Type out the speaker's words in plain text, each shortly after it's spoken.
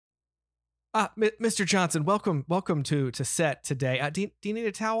Mr. Johnson, welcome to set today. Do you need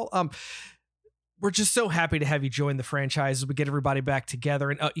a towel? We're just so happy to have you join the franchise as we get everybody back together.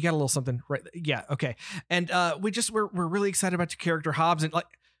 And you got a little something, right? Yeah, okay. And we're really excited about your character Hobbs. And like,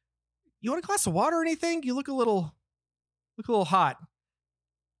 you want a glass of water or anything? You look a little hot.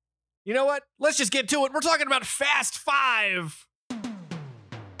 You know what? Let's just get to it. We're talking about Fast Five.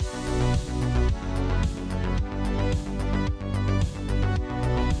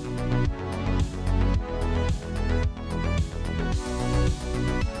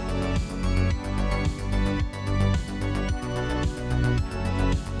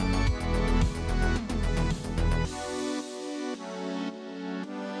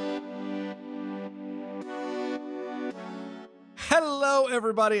 Hello,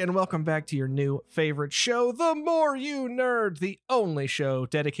 everybody, and welcome back to your new favorite show, The More You Nerd, the only show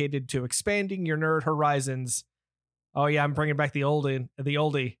dedicated to expanding your nerd horizons. Oh yeah, I'm bringing back the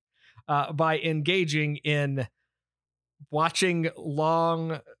oldie, by engaging in watching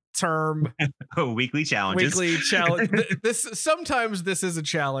long-term weekly challenges. Sometimes this is a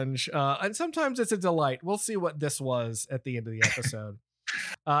challenge, and sometimes it's a delight. We'll see what this was at the end of the episode.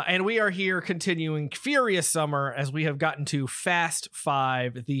 And we are here continuing Furious Summer as we have gotten to Fast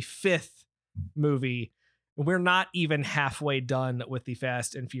Five, the fifth movie. We're not even halfway done with the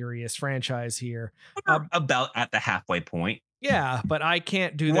Fast and Furious franchise here. We're about at the halfway point. Yeah, but I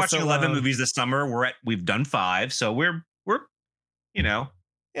can't do this. We're watching 11 movies this summer. We've done 5, so we're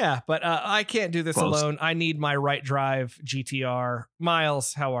Yeah, but I can't do this close. alone. I need my right drive GTR.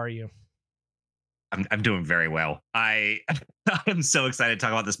 Miles, how are you? I'm doing very well. I'm so excited to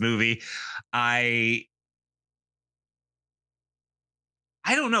talk about this movie. I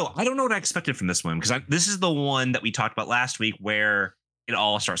don't know. I don't know what I expected from this one because this is the one that we talked about last week where it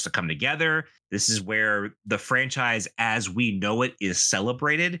all starts to come together. This is where the franchise as we know it is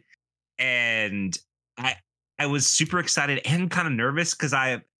celebrated. And I was super excited and kind of nervous because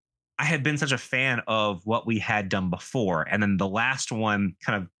I had been such a fan of what we had done before. And then the last one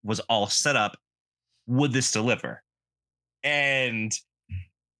kind of was all set up. Would this deliver? And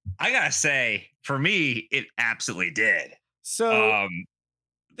I gotta say, for me, it absolutely did. So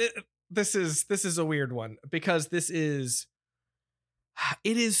this is a weird one because it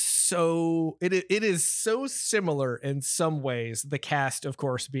is so similar in some ways, the cast of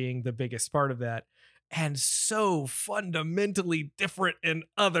course being the biggest part of that, and so fundamentally different in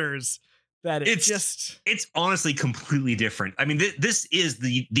others that it's honestly completely different. I mean, this is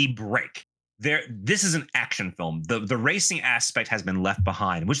the break. This is an action film. The racing aspect has been left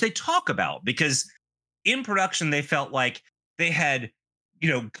behind, which they talk about because in production they felt like they had,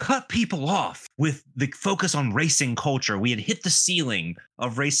 cut people off with the focus on racing culture. We had hit the ceiling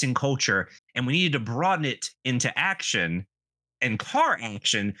of racing culture, and we needed to broaden it into action and car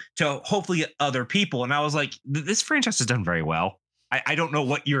action to hopefully get other people. And I was like, this franchise has done very well. I don't know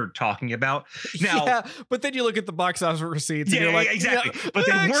what you're talking about now. Yeah, but then you look at the box office receipts and you're like, exactly. Yeah, but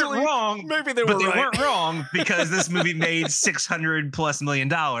they weren't wrong. Maybe they weren't wrong because this movie made $600+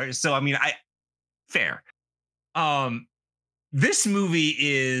 million. So, I mean, fair. This movie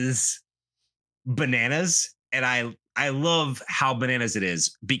is bananas. And I love how bananas it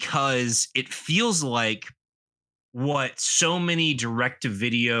is because it feels like what so many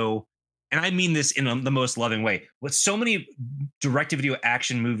direct-to-video, and I mean this in the most loving way, what so many direct-to-video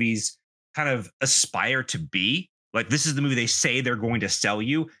action movies kind of aspire to be. Like, this is the movie they say they're going to sell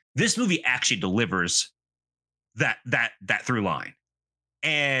you. This movie actually delivers that through line.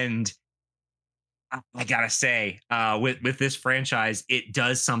 And I gotta say, with this franchise, it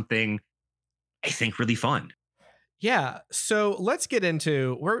does something I think really fun. Yeah. So let's get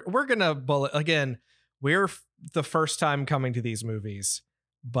into, we're gonna bullet again. We're the first time coming to these movies,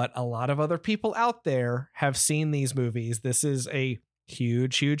 but a lot of other people out there have seen these movies. This is a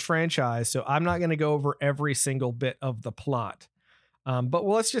huge franchise, so I'm not going to go over every single bit of the plot. But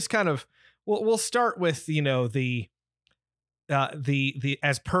let's just kind of we'll start with the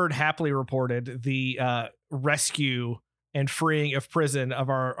as Perd happily reported, the rescue and freeing of prison of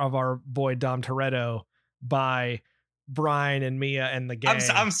our boy Dom Toretto by Brian and Mia and the gang.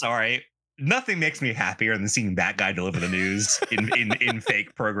 I'm sorry. Nothing makes me happier than seeing that guy deliver the news in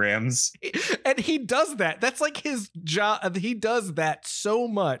fake programs. And he does that. That's like his job. He does that so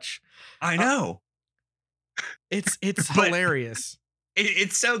much. I know. It's hilarious.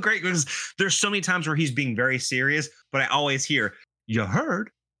 It's so great because there's so many times where he's being very serious, but I always hear, "You heard?"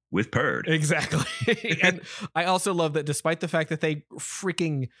 with Perd. Exactly. And I also love that despite the fact that they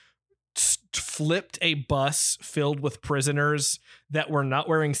freaking flipped a bus filled with prisoners that were not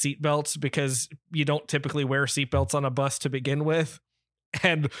wearing seatbelts because you don't typically wear seatbelts on a bus to begin with.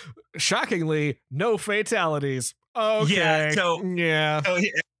 and shockingly, no fatalities. Okay. Yeah. Yeah. So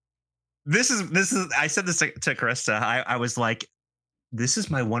this is. I said this to Krista. I was like, this is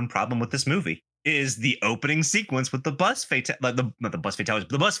my one problem with this movie is the opening sequence with the bus like not the bus fatalities,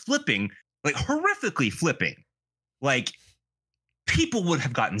 but the bus flipping, like horrifically flipping. Like people would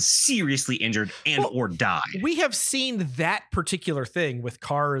have gotten seriously injured and or died. We have seen that particular thing with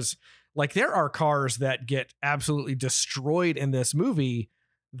cars. Like there are cars that get absolutely destroyed in this movie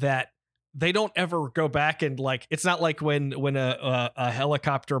that they don't ever go back and like, it's not like when a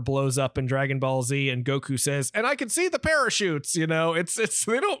helicopter blows up in Dragon Ball Z and Goku says, and I can see the parachutes, you know, it's,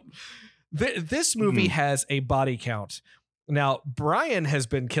 they don't, this movie has a body count. Now, Brian has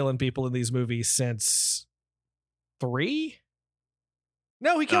been killing people in these movies since 3.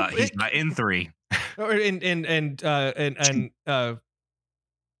 No, he killed. He's not in 3.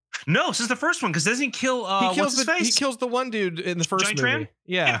 No, since the first one, because doesn't he kill? What's his face? He kills the one dude in the first Giant movie. Tran?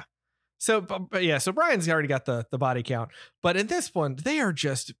 Yeah. So, but yeah. So Brian's already got the body count, but in this one, they are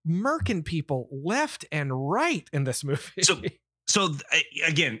just murking people left and right in this movie. So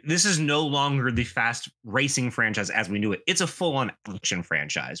again, this is no longer the fast racing franchise as we knew it. It's a full-on action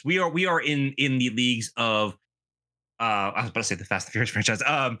franchise. We are in the leagues of. I was about to say the Fast and Furious franchise.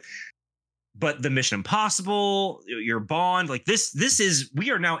 But the Mission Impossible, your Bond, like this is,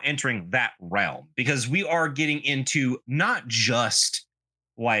 we are now entering that realm because we are getting into not just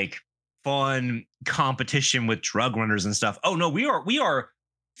like fun competition with drug runners and stuff. Oh no, we are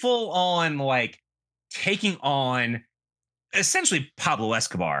full on like taking on essentially Pablo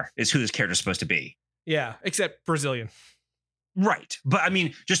Escobar is who this character is supposed to be. Yeah, except Brazilian. Right. But I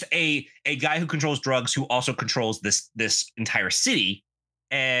mean, just a guy who controls drugs who also controls this entire city.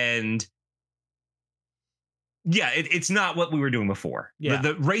 And yeah, it's not what we were doing before. Yeah.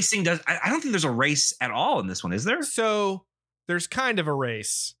 The racing does. I don't think there's a race at all in this one, is there? So there's kind of a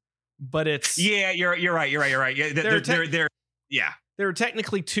race, but it's. Yeah, you're right. Yeah, they're yeah. There are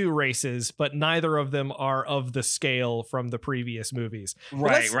technically 2 races, but neither of them are of the scale from the previous movies.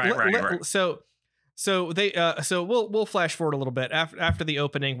 Right. So they so we'll flash forward a little bit after the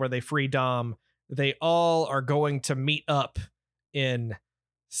opening where they free Dom. They all are going to meet up in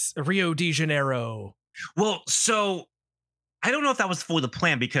Rio de Janeiro. Well, so I don't know if that was fully the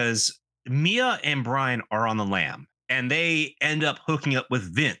plan because Mia and Brian are on the lam and they end up hooking up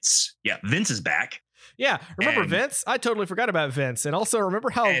with Vince. Yeah, Vince is back. Yeah, remember Vince? I totally forgot about Vince. And also remember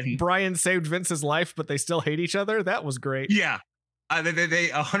how Brian saved Vince's life, but they still hate each other? That was great. Yeah. They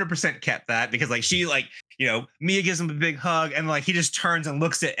 100% kept that because like she like, you know, Mia gives him a big hug and like he just turns and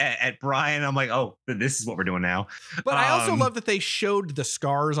looks at Brian. I'm like, oh, this is what we're doing now. But I also love that they showed the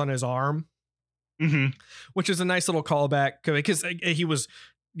scars on his arm, which is a nice little callback because he was,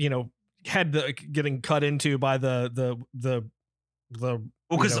 you know, had the getting cut into by the well,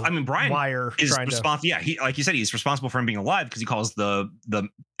 because I mean Brian wire is responsible. Yeah, he like you said, he's responsible for him being alive because he calls the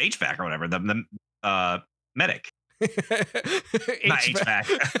HVAC or whatever the medic. Not HVAC.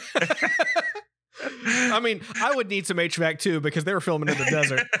 I mean, I would need some HVAC too because they were filming in the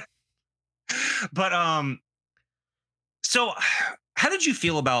desert. But so how did you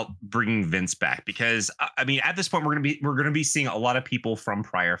feel about bringing Vince back? Because I mean, at this point, we're gonna be seeing a lot of people from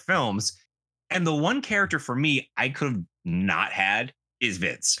prior films, and the one character for me I could have not had is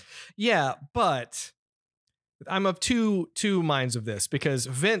Vince. Yeah, but I'm of two minds of this because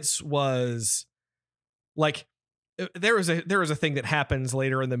Vince was like. There was a thing that happens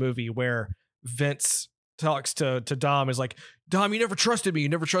later in the movie where Vince talks to Dom is like, Dom, you never trusted me. You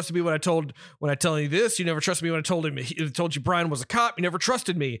never trusted me when I told you this. You never trusted me when I told you Brian was a cop. You never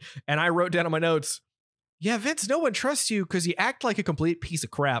trusted me. And I wrote down on my notes, yeah, Vince, no one trusts you because you act like a complete piece of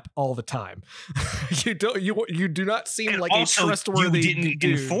crap all the time. You do not seem and like a trustworthy you didn't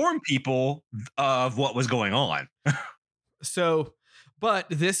dude. Inform people of what was going on. So. But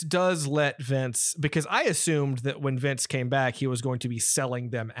this does let Vince, because I assumed that when Vince came back, he was going to be selling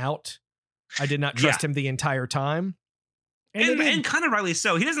them out. I did not trust him the entire time. And kind of rightly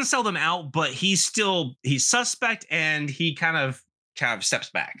so. He doesn't sell them out, but he's suspect and he kind of steps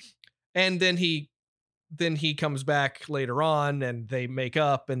back. And then he comes back later on and they make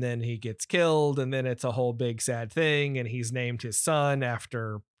up and then he gets killed. And then it's a whole big sad thing. And he's named his son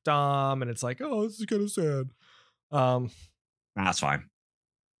after Dom. And it's like, oh, this is kind of sad. That's fine.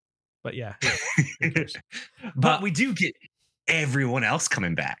 But yeah. But we do get everyone else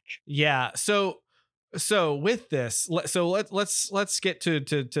coming back. Yeah. So with this, let's get to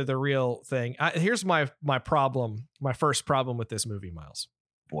the real thing. Here's my problem. My first problem with this movie, Miles.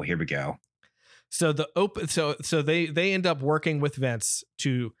 Boy, here we go. So they end up working with Vince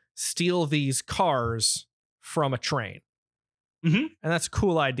to steal these cars from a train. Mhm. And that's a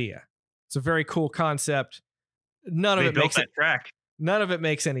cool idea. It's a very cool concept. None of They it built makes that track. None of it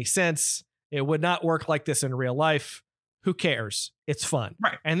makes any sense. It would not work like this in real life. Who cares? It's fun.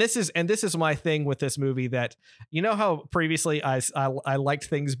 Right. And this is my thing with this movie, that, you know how previously I liked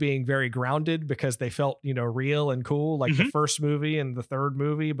things being very grounded because they felt, real and cool, like the first movie and the third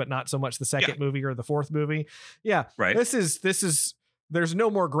movie, but not so much the second movie or the fourth movie. Yeah. Right. This is there's no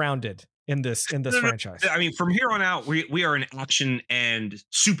more grounded in this franchise. I mean, from here on out, we are in action and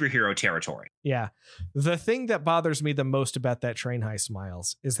superhero territory. Yeah. The thing that bothers me the most about that train heist,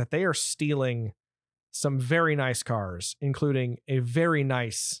 Miles, is that they are stealing some very nice cars, including a very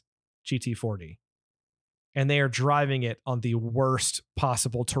nice GT40. And they are driving it on the worst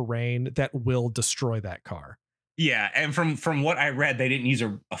possible terrain that will destroy that car. Yeah, and from what I read, they didn't use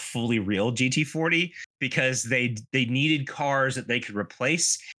a fully real GT40 because they needed cars that they could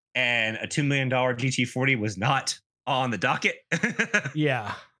replace, and a $2 million GT40 was not on the docket.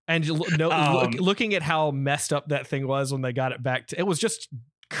 Yeah. And looking at how messed up that thing was when they got it back, it was just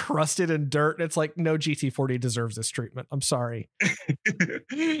crusted in dirt. It's like, no GT40 deserves this treatment. I'm sorry.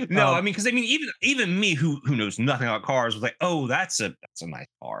 No, I mean, because even me, who knows nothing about cars, was like, oh, that's a nice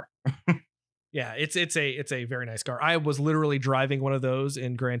car. Yeah, it's a very nice car. I was literally driving one of those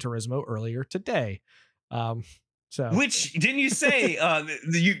in Gran Turismo earlier today. Which didn't you say?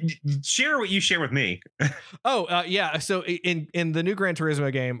 You share what you share with me. Yeah. So in the new Gran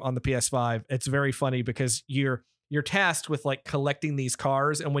Turismo game on the PS5, it's very funny because you're tasked with like collecting these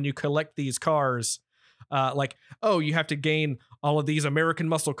cars, and when you collect these cars, you have to gain all of these American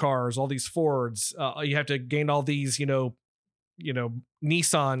muscle cars, all these Fords. You have to gain all these,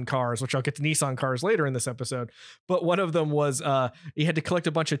 Nissan cars, which I'll get to Nissan cars later in this episode. But one of them was you had to collect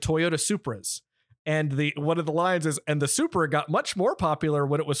a bunch of Toyota Supras. And one of the lines is, and the Supra got much more popular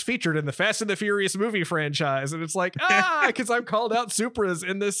when it was featured in the Fast and the Furious movie franchise. And it's like, because I've called out Supras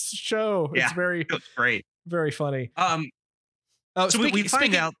in this show. Yeah, it's great. Very funny.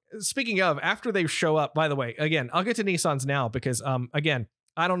 Speaking of, after they show up, by the way, again, I'll get to Nissans now because, again,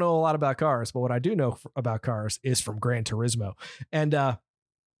 I don't know a lot about cars, but what I do know about cars is from Gran Turismo. And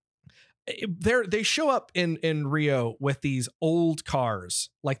they show up in Rio with these old cars,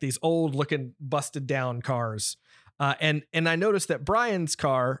 like these old looking busted down cars. And I noticed that Brian's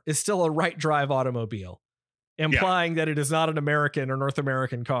car is still a right drive automobile, implying that it is not an American or North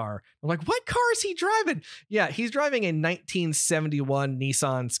American car. I'm like, what car is he driving? Yeah, he's driving a 1971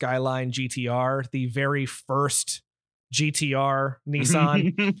 Nissan Skyline GTR, the very first GTR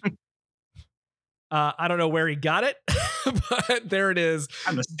Nissan. I don't know where he got it, but there it is.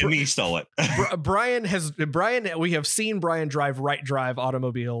 I'm assuming he stole it. We have seen Brian drive right drive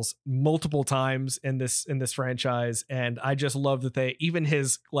automobiles multiple times in this franchise, and I just love that even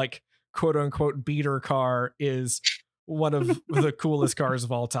his like quote unquote beater car is one of the coolest cars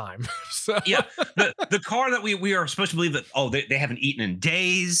of all time. So yeah, the car that we are supposed to believe that they haven't eaten in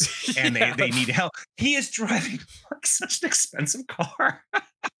days and they need help. He is driving like such an expensive car.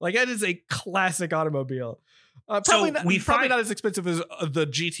 Like, that is a classic automobile. Probably not as expensive as the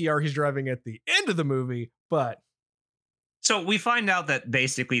GTR he's driving at the end of the movie, but. So we find out that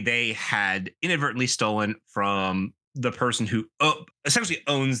basically they had inadvertently stolen from the person who essentially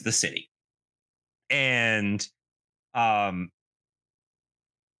owns the city. And I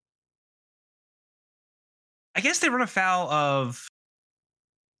guess they run afoul of,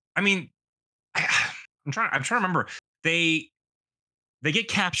 I mean, I'm trying to remember. They get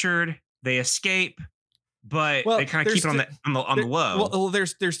captured, they escape, but they kind of keep it on the low. Well,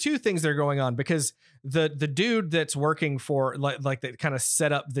 there's two things that are going on because the dude that's working for like that kind of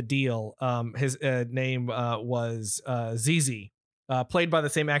set up the deal. His name was ZZ, played by the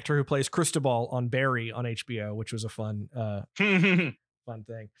same actor who plays Cristobal on Barry on HBO, which was a fun fun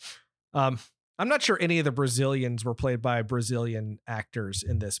thing. I'm not sure any of the Brazilians were played by Brazilian actors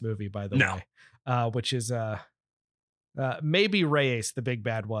in this movie, by the way, which is maybe Reyes, the big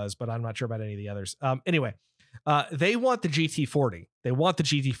bad, was, but I'm not sure about any of the others. Anyway, they want the GT40. They want the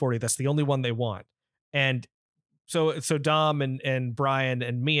GT40. That's the only one they want. And so Dom and Brian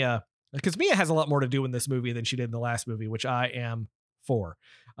and Mia, because Mia has a lot more to do in this movie than she did in the last movie, which I am for.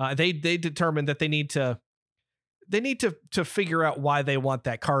 They determined that they need to figure out why they want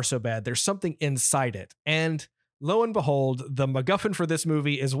that car so bad. There's something inside it. And lo and behold, the MacGuffin for this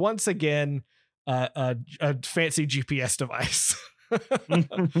movie is once again a fancy GPS device.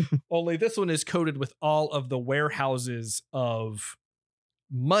 Only this one is coated with all of the warehouses of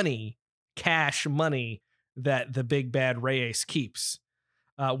money, cash money that the big bad Reyes keeps.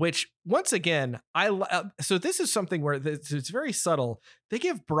 Which once again, so this is something where it's very subtle. They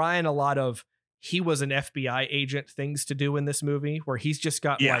give Brian a lot of, he was an FBI agent things to do in this movie, where he's just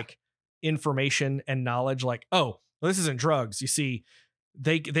got like information and knowledge, like, oh, well, this isn't drugs. You see,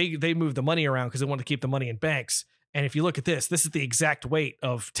 they move the money around because they want to keep the money in banks. And if you look at this is the exact weight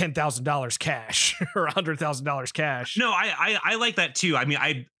of $10,000 cash or $100,000 cash. No, I like that too. I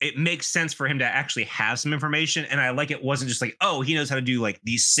mean, it makes sense for him to actually have some information, and I like it wasn't just like, oh, he knows how to do like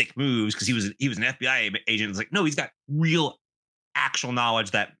these sick moves because he was an FBI agent. It's like, no, he's got real, actual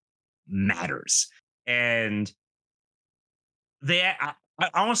knowledge that matters. And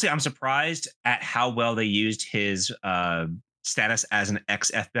honestly, I'm surprised at how well they used his status as an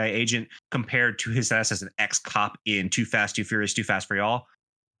ex FBI agent compared to his status as an ex cop in Too Fast, Too Furious, Too Fast for Y'all.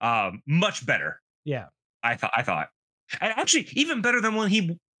 Much better. Yeah, I thought, and actually even better than when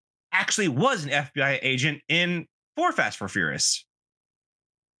he actually was an FBI agent in For Fast for Furious.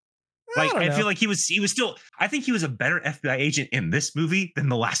 Like, I feel like he was still. I think he was a better FBI agent in this movie than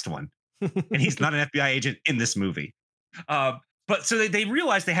the last one, and he's not an FBI agent in this movie. But so they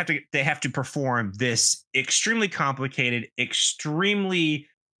realize they have to perform this extremely complicated, extremely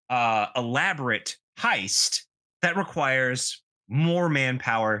elaborate heist that requires more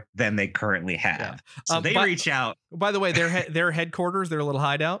manpower than they currently have. Yeah. So they reach out. By the way, their headquarters, their little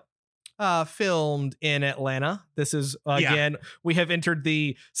hideout, filmed in Atlanta. This is again, we have entered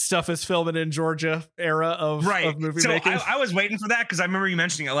the stuff is filming in Georgia era of movie making. I was waiting for that because I remember you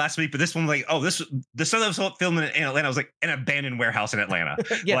mentioning it last week, but this one, like, oh, the stuff that was filming in Atlanta was like an abandoned warehouse in Atlanta.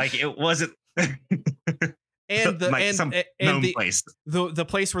 Like, it wasn't. And the place. The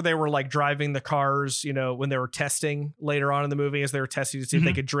place where they were like driving the cars, you know, when they were testing later on in the movie, as they were testing to see if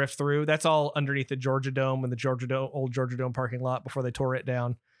they could drift through. That's all underneath the Georgia Dome and the old Georgia Dome parking lot before they tore it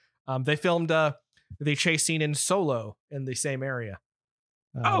down. They filmed the chase scene in Solo in the same area.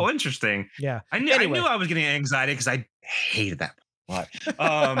 Oh, interesting. Yeah. I knew I was getting anxiety because I hated that plot.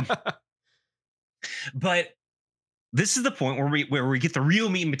 But this is the point where we get the real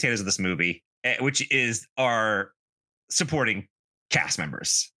meat and potatoes of this movie, which is our supporting cast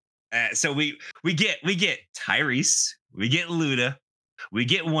members. So we get Tyrese, we get Luda, we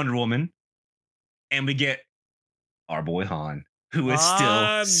get Wonder Woman, and we get our boy Han, who is still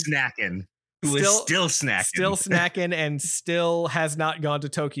snacking. Still snacking and still has not gone to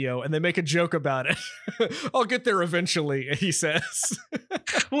Tokyo, and they make a joke about it. I'll get there eventually, he says.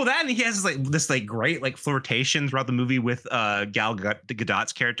 Well, that, and he has this great flirtation throughout the movie with Gal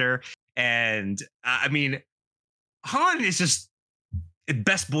Gadot's character, and I mean, Han is just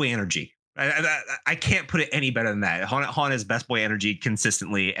best boy energy. I can't put it any better than that. Han is best boy energy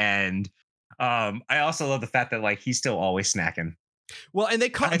consistently, and I also love the fact that he's still always snacking. Well, and they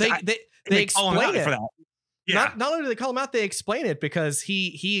explain it. For that. Yeah. Not only do they call him out, they explain it because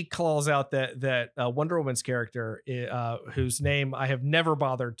he calls out that Wonder Woman's character, whose name I have never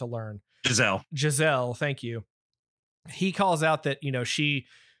bothered to learn, Giselle. Thank you. He calls out that, you know, she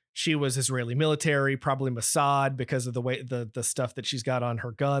was Israeli military, probably Mossad, because of the way the stuff that she's got on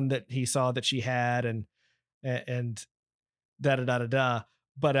her gun that he saw that she had, and da.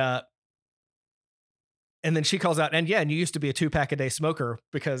 But and then she calls out, and you used to be a 2-pack a day smoker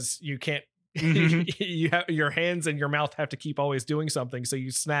because you can't, you have your hands and your mouth have to keep always doing something. So you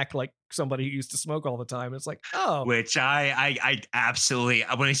snack like somebody who used to smoke all the time. It's like, oh, which I absolutely,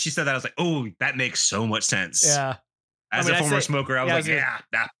 when she said that, I was like, oh, that makes so much sense. Yeah. As a former smoker, I was like,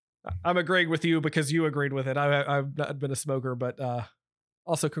 I'm agreeing with you because you agreed with it. I've not been a smoker, but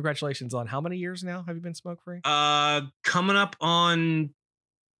also congratulations on how many years now have you been smoke free? Coming up on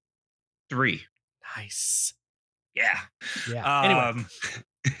 3. Nice. Yeah. Anyway.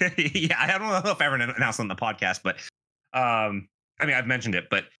 Yeah, I don't know if I ever announced on the podcast, but I mean, I've mentioned it,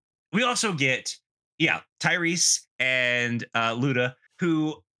 but we also get Tyrese and Luda,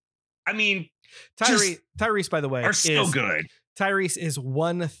 who, I mean, Tyrese, by the way, are so good. Tyrese is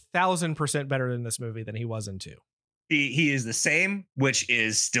 1,000% better in this movie than he was in 2. He is the same, which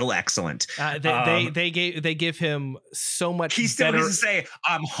is still excellent. They give him so much. He still doesn't say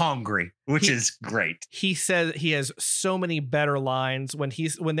 "I'm hungry," which is great. He says he has so many better lines he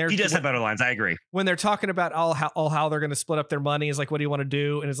does have better lines. I agree. When they're talking about how they're going to split up their money, he's like, "What do you want to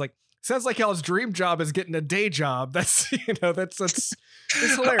do?" And it's like, sounds like y'all's dream job is getting a day job. That's it's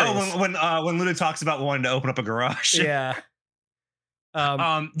hilarious. Oh, when Luda talks about wanting to open up a garage. Yeah.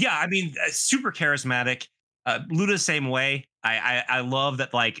 I mean, super charismatic. Luda, same way. I love that,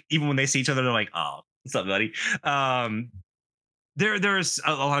 even when they see each other, they're like, oh, what's up, buddy? There's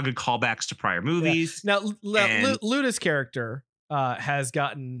a lot of good callbacks to prior movies. Yeah. Now, Luda's character has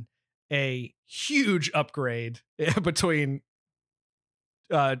gotten a huge upgrade between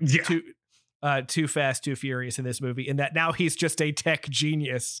Too Fast, Too Furious in this movie, in that now he's just a tech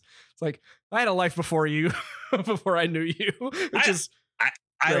genius. It's like, I had a life before you, before I knew you, which is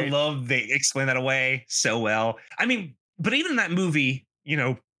I great. love they explain that away so well. I mean, but even in that movie, you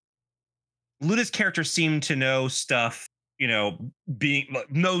know, Luda's character seemed to know stuff, you know,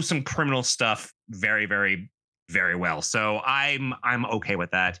 know some criminal stuff very, very, very well. So I'm okay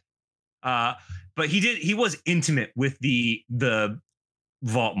with that. But he was intimate with the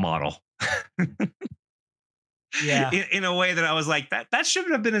vault model. Yeah. in a way that I was like, that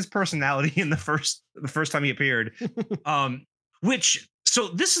shouldn't have been his personality in the first time he appeared. Which, so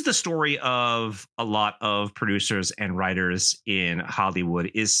this is the story of a lot of producers and writers in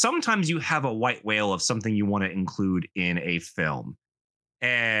Hollywood, is sometimes you have a white whale of something you want to include in a film.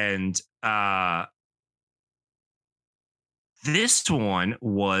 And this one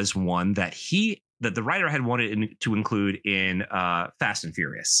was one that the writer had wanted to include in Fast and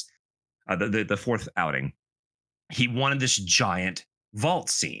Furious, the fourth outing. He wanted this giant vault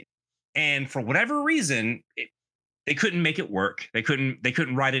scene, and for whatever reason, they couldn't make it work. They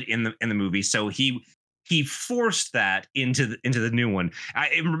couldn't write it in the movie. So he forced that into the new one.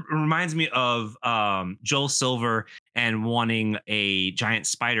 It reminds me of Joel Silver and wanting a giant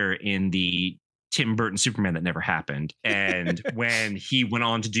spider in the Tim Burton Superman that never happened. And when he went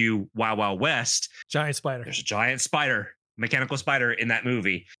on to do Wild Wild West, Giant spider. there's a giant spider, mechanical spider in that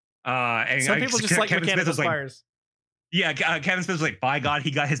movie. And Some people just like Kevin Smith mechanical was like, spiders. yeah, Kevin Smith was like, by God,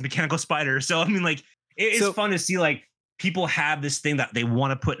 he got his mechanical spider. So I mean, like, it's fun to see like people have this thing that they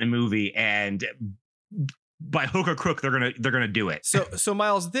want to put in a movie, and by hook or crook, they're gonna do it. So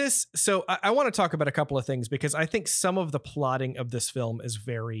Miles, I want to talk about a couple of things, because I think some of the plotting of this film is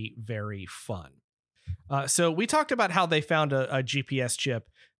very, very fun. So we talked about how they found a GPS chip,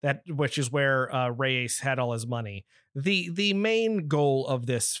 which is where Reyes had all his money. The main goal of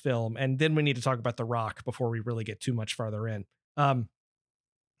this film, and then we need to talk about The Rock before we really get too much farther in.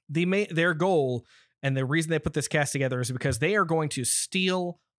 Their goal, and the reason they put this cast together, is because they are going to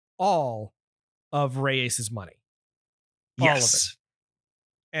steal all of Reyes's money. All of it.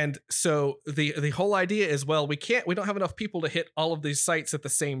 And so the whole idea is, well, we don't have enough people to hit all of these sites at the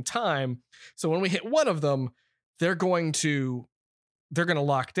same time. So when we hit one of them, they're going to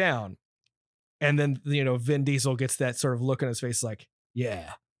lock down. And then, you know, Vin Diesel gets that sort of look on his face like,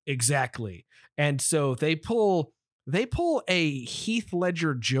 yeah, exactly. And so they pull a Heath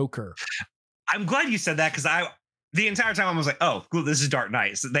Ledger Joker. I'm glad you said that, because the entire time I was like, oh, cool, this is Dark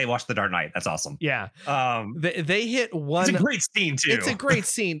Knight. So they watched The Dark Knight. That's awesome. Yeah. They hit one. It's a great scene too. It's a great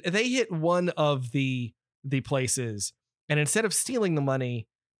scene. They hit one of the places, and instead of stealing the money,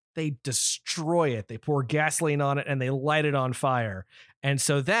 they destroy it. They pour gasoline on it and they light it on fire. And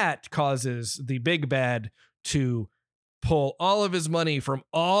so that causes the big bad to pull all of his money from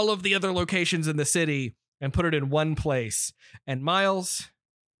all of the other locations in the city and put it in one place. And Miles,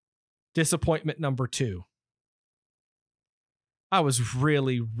 disappointment number 2. I was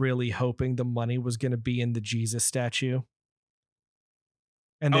really, really hoping the money was going to be in the Jesus statue.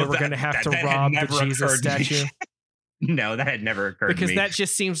 And they were going to have to rob the Jesus statue. No, that had never occurred to me. Because that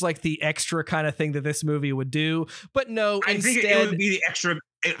just seems like the extra kind of thing that this movie would do. But no, I think it would be the extra.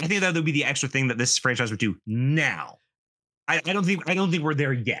 I think that would be the extra thing that this franchise would do now. I don't think we're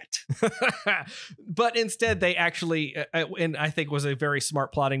there yet. But instead, they actually, and I think was a very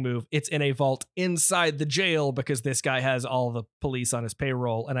smart plotting move, it's in a vault inside the jail, because this guy has all the police on his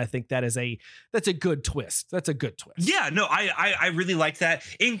payroll. And I think that's a good twist. That's a good twist. Yeah, no, I really like that,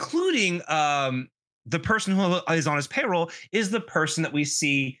 including the person who is on his payroll is the person that we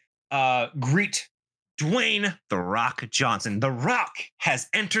see greet Dwayne "The Rock" Johnson. The Rock has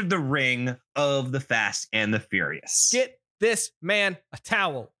entered the ring of the Fast and the Furious. Get this man a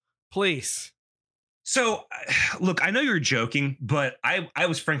towel, please. So, look, I know you're joking, but I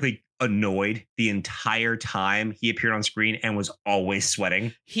was frankly annoyed the entire time he appeared on screen and was always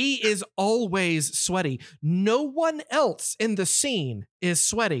sweating. He is always sweaty. No one else in the scene is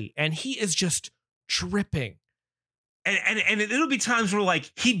sweaty, and he is just dripping. And it'll be times where,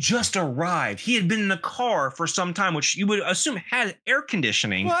 like, he just arrived. He had been in the car for some time, which you would assume had air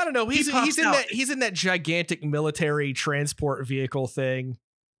conditioning. Well, I don't know. He's in that gigantic military transport vehicle thing.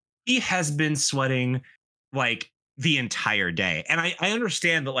 He has been sweating like the entire day. And I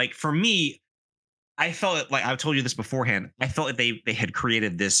understand that, like, for me, I felt like I've told you this beforehand. I felt like they had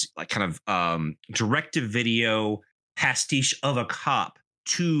created this like kind of direct-to-video pastiche of a cop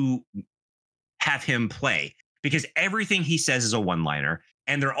to have him play, because everything he says is a one-liner,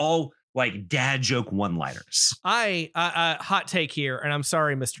 and they're all like dad joke one-liners. I hot take here, and I'm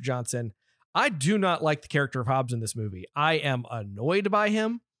sorry, Mr. Johnson, I do not like the character of Hobbs in this movie. I am annoyed by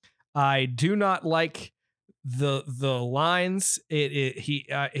him. I do not like the lines. He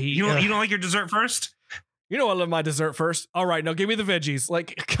You don't like your dessert first? You know I love my dessert first. All right, now give me the veggies.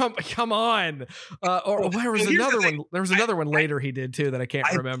 Like, come on. Or there was another one. There was another one later he did too that I can't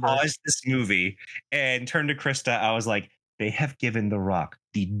remember. I paused this movie and turned to Krista. I was like, they have given The Rock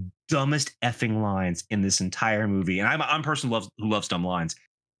the dumbest effing lines in this entire movie. And I'm a person who loves dumb lines.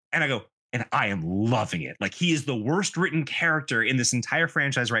 And I go, and I am loving it. Like, he is the worst written character in this entire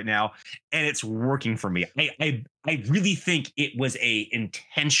franchise right now, and it's working for me. I really think it was a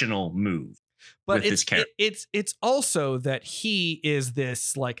intentional move. But it's also that he is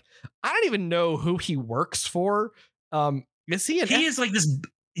this, like, I don't even know who he works for. Is he? He is like this.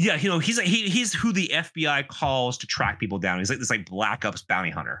 Yeah, you know, he's who the FBI calls to track people down. He's like this Black Ops bounty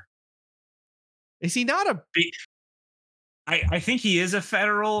hunter. Is he not a? I think he is a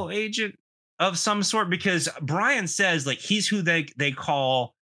federal agent of some sort, because Brian says like he's who they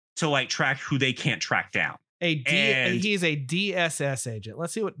call to like track who they can't track down. He's a DSS agent.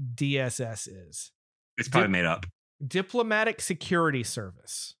 Let's see what DSS is. It's probably made up. Diplomatic Security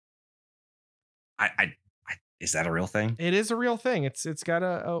Service. Is that a real thing? It is a real thing. It's got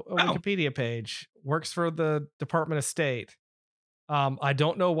a Wikipedia page. Works for the Department of State. I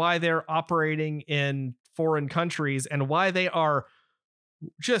don't know why they're operating in foreign countries and why they are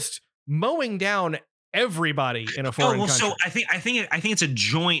just mowing down everybody in a foreign country. So I think it's a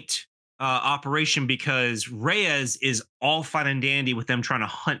joint operation, because Reyes is all fine and dandy with them trying to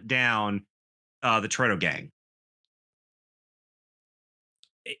hunt down the Toretto gang.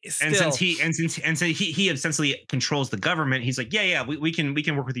 Still. And since he essentially controls the government, he's like, yeah, we can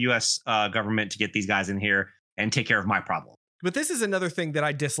work with the U.S. Government to get these guys in here and take care of my problem. But this is another thing that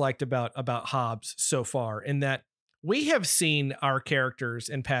I disliked about Hobbs so far, in that we have seen our characters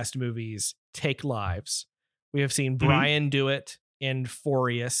in past movies take lives. We have seen Brian do it in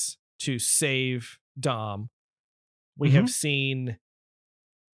Furious to save Dom. We have seen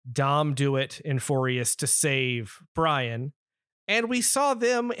Dom do it in Furious to save Brian. And we saw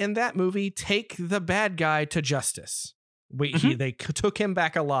them in that movie take the bad guy to justice. They took him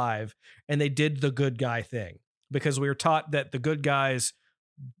back alive, and they did the good guy thing, because we were taught that the good guys,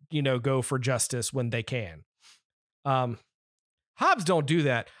 go for justice when they can. Hobbs don't do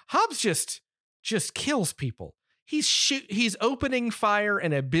that. Hobbs just kills people. He's opening fire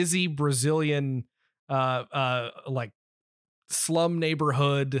in a busy Brazilian like slum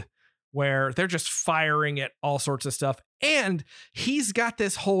neighborhood where they're just firing at all sorts of stuff. And he's got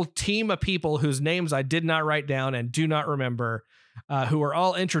this whole team of people whose names I did not write down and do not remember, who are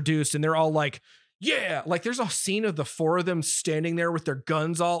all introduced, and they're all like, yeah, like there's a scene of the four of them standing there with their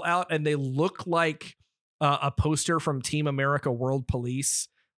guns all out, and they look like a poster from Team America World Police.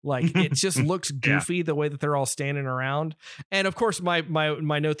 Like, it just looks goofy the way that they're all standing around. And of course, my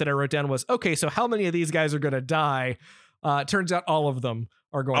note that I wrote down was, okay, so how many of these guys are going to die? Turns out all of them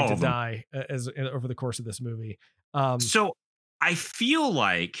are going to die over the course of this movie. So I feel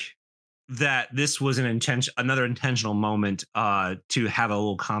like that this was another intentional moment to have a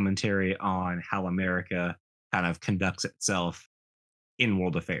little commentary on how America kind of conducts itself in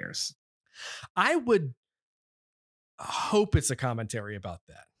world affairs. I would hope it's a commentary about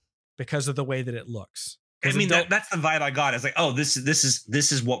that, because of the way that it looks. I mean, that's the vibe I got. It's like, oh, this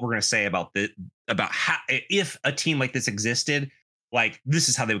is what we're going to say about how, if a team like this existed, like, this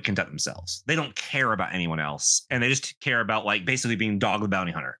is how they would conduct themselves. They don't care about anyone else, and they just care about, like, basically being Dog the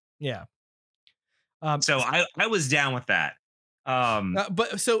Bounty Hunter. Yeah. So I was down with that.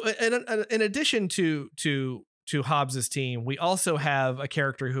 But so in addition to Hobbs's team, we also have a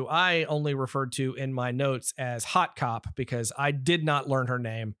character who I only referred to in my notes as Hot Cop, because I did not learn her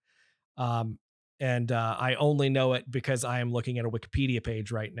name. And I only know it because I am looking at a Wikipedia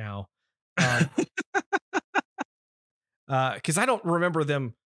page right now. Because I don't remember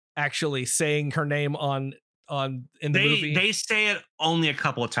them actually saying her name in the movie. They say it only a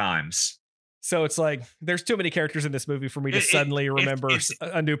couple of times. So it's like, there's too many characters in this movie for me to suddenly remember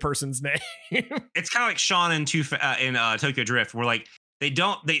a new person's name. It's kind of like Sean in Tokyo Drift, where like they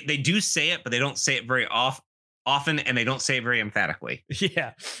do say it, but they don't say it very often, and they don't say it very emphatically.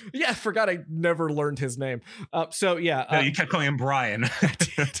 Yeah. I forgot I never learned his name. So yeah. No, you kept calling him Brian.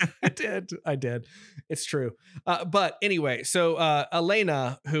 I did. It's true. But anyway, so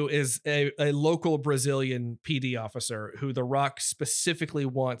Elena, who is a local Brazilian PD officer who The Rock specifically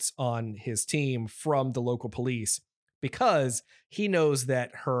wants on his team from the local police, because he knows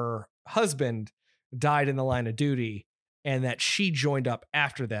that her husband died in the line of duty, and that she joined up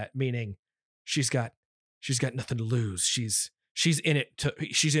after that, meaning she's got nothing to lose. She's in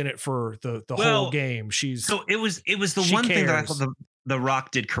it for the whole game. So it was the one thing that I thought The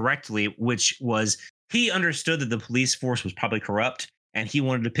Rock did correctly, which was he understood that the police force was probably corrupt, and he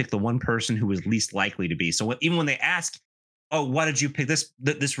wanted to pick the one person who was least likely to be. So even when they asked, "Oh, why did you pick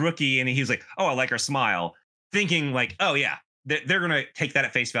this rookie?" and he was like, "Oh, I like her smile," thinking like, "Oh yeah, they're gonna take that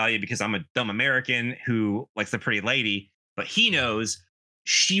at face value because I'm a dumb American who likes the pretty lady," but he knows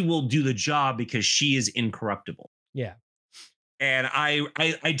she will do the job because she is incorruptible. Yeah. And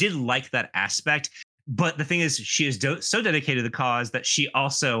I did like that aspect, but the thing is, she is so dedicated to the cause that she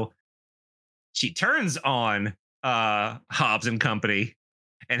turns on Hobbs and company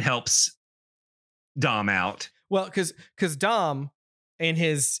and helps Dom out. Well, because Dom, in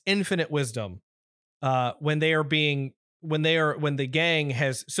his infinite wisdom, when the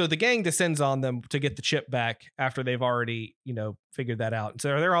gang descends on them to get the chip back after they've already figured that out.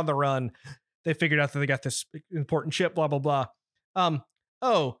 So they're on the run. They figured out that they got this important chip. Blah blah blah.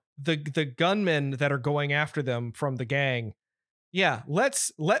 The gunmen that are going after them from the gang. Yeah,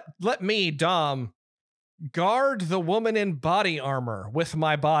 let me, Dom, guard the woman in body armor with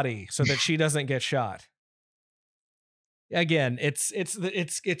my body so that she doesn't get shot. Again, it's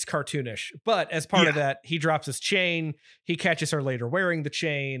cartoonish, but as part of that, he drops his chain. He catches her later wearing the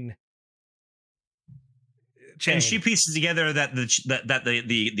chain. And she pieces together that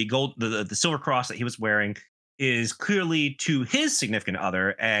the gold, the silver cross that he was wearing is clearly to his significant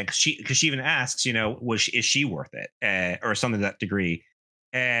other, and because she even asks, is she worth it, or something to that degree,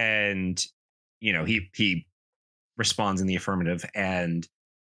 and he responds in the affirmative, and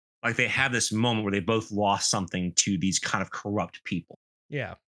like they have this moment where they both lost something to these kind of corrupt people.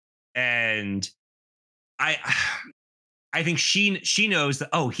 Yeah, and I think she knows that,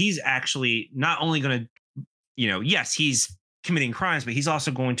 oh, he's actually not only going to, yes, he's committing crimes, but he's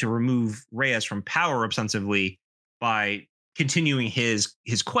also going to remove Reyes from power ostensibly by continuing his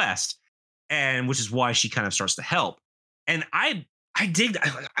quest, and which is why she kind of starts to help. And I dig.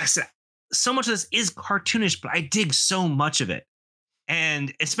 I said so much of this is cartoonish, but I dig so much of it,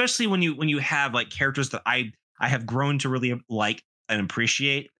 and especially when you have like characters that I have grown to really like and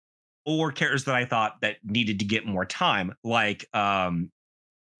appreciate, or characters that I thought that needed to get more time, like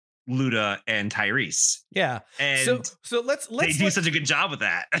Luda and Tyrese. Yeah. And so let's they do such a good job with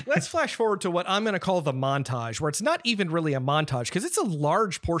that. Let's flash forward to what I'm going to call the montage, where it's not even really a montage, because it's a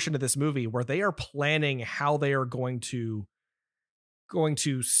large portion of this movie where they are planning how they are going to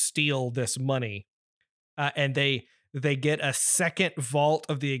steal this money. And they get a second vault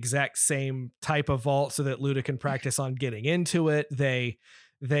of the exact same type of vault so that Luda can practice on getting into it. They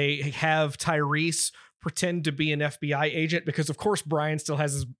have Tyrese pretend to be an FBI agent because, of course, Brian still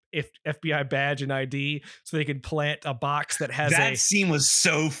has his FBI badge and ID, so they could plant a box that has that scene was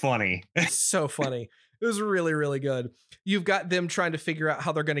so funny. So funny. It was really, really good. You've got them trying to figure out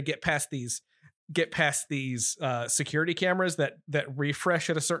how they're going to get past these security cameras that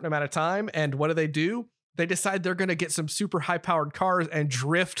refresh at a certain amount of time. And what do? They decide they're going to get some super high powered cars and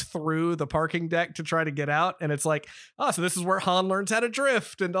drift through the parking deck to try to get out. And it's like, so this is where Han learns how to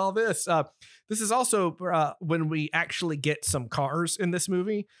drift and all this. This is also when we actually get some cars in this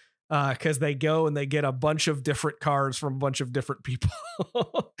movie, because they go and they get a bunch of different cars from a bunch of different people.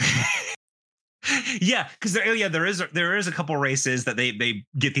 Yeah, because there is a couple races that they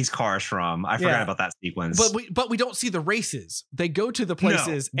get these cars from. I forgot about that sequence. But we don't see the races. They go to the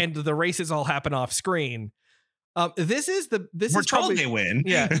places and the races all happen off screen. We're told probably, they win.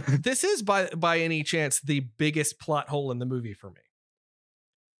 Yeah, this is by any chance the biggest plot hole in the movie for me,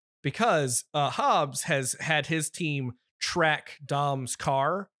 because Hobbs has had his team track Dom's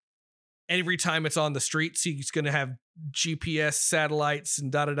car. Every time it's on the streets, he's going to have GPS satellites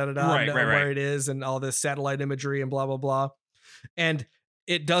and where it is and all this satellite imagery and blah, blah, blah. And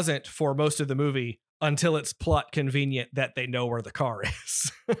it doesn't for most of the movie until it's plot convenient that they know where the car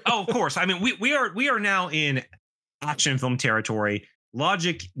is. Oh, of course. I mean, we are now in action film territory.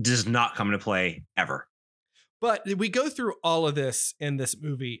 Logic does not come into play ever. But we go through all of this in this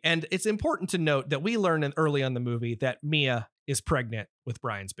movie, and it's important to note that we learn early on in the movie that Mia is pregnant with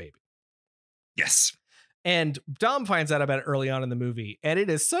Brian's baby. Yes. And Dom finds out about it early on in the movie, and it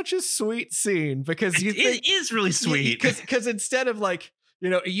is such a sweet scene because it is really sweet. Because instead of like,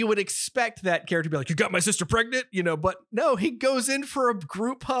 you would expect that character to be like, "You got my sister pregnant," but no, he goes in for a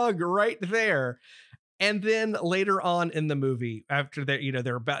group hug right there. And then later on in the movie, after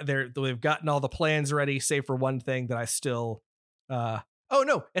they've gotten all the plans ready, save for one thing that I still, it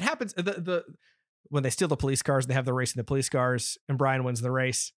happens. When they steal the police cars and they have the race in the police cars and Brian wins the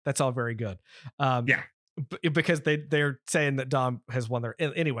race. That's all very good. Yeah. Because they're saying that Dom has won their,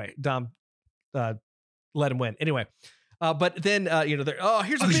 anyway, Dom let him win. Anyway. But then,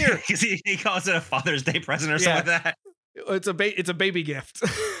 here's a beer. He calls it a Father's Day present or something like that. it's a baby gift.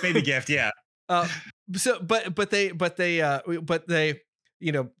 Baby gift, yeah. So but they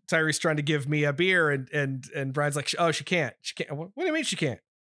Tyree's trying to give me a beer and Brian's like, oh, she can't. What do you mean she can't?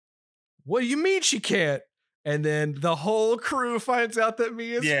 What do you mean she can't? And then the whole crew finds out that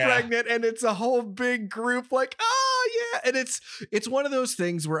Mia's pregnant, and it's a whole big group like, oh yeah. And it's one of those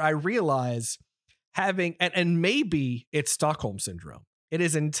things where I realize having, and maybe it's Stockholm syndrome. It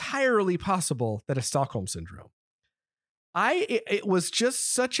is entirely possible that it's Stockholm syndrome. It was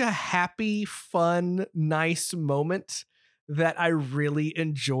just such a happy, fun, nice moment that I really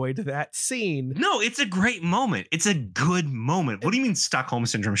enjoyed that scene. No, it's a great moment. It's a good moment. What do you mean Stockholm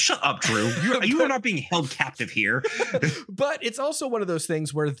syndrome? Shut up, Drew. You are not being held captive here. But it's also one of those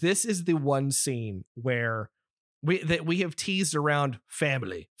things where this is the one scene where we have teased around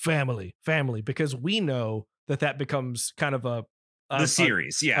family, because we know that becomes kind of a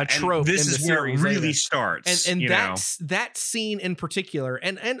series, a trope. And this in is the where series, it really starts. And that scene in particular,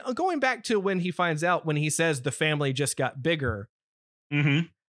 and going back to when he finds out, when he says the family just got bigger, mm-hmm.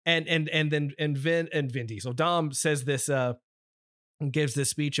 and then Vin Diesel, Dom says this, gives this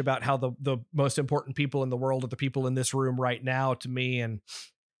speech about how the most important people in the world are the people in this room right now to me, and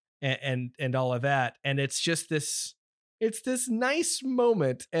all of that, and it's just this. It's this nice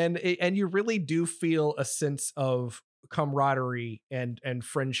moment, and you really do feel a sense of camaraderie and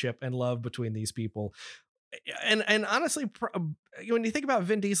friendship and love between these people. And honestly, when you think about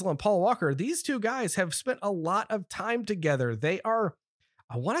Vin Diesel and Paul Walker, these two guys have spent a lot of time together. They are,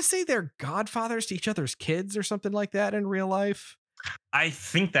 I want to say, they're godfathers to each other's kids or something like that in real life. I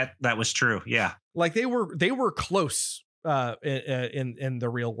think that was true. Yeah. Like they were close in the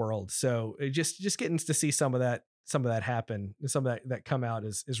real world. So just getting to see some of that happen, some of that come out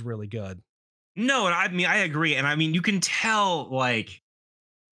is really good. No, and I mean, I agree. And I mean, you can tell like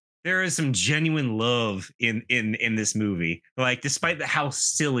there is some genuine love in this movie. Like, despite how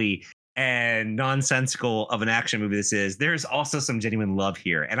silly and nonsensical of an action movie this is, there's also some genuine love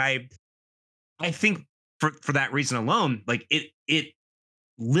here. And I think for that reason alone, like it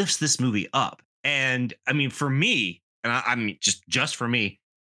lifts this movie up. And I mean, for me, and I mean, just for me,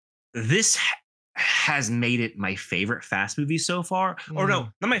 this has made it my favorite Fast movie so far. Or no,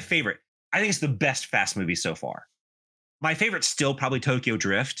 not my favorite. I think it's the best Fast movie so far. My favorite's still probably Tokyo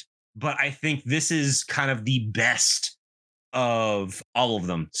Drift, but I think this is kind of the best of all of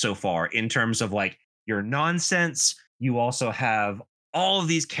them so far in terms of like your nonsense. You also have all of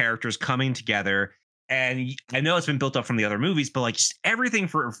these characters coming together, and I know it's been built up from the other movies, but like just everything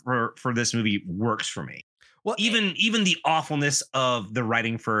for this movie works for me. Well, even the awfulness of the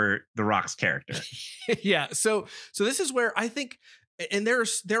writing for The Rock's character. Yeah. So this is where I think, and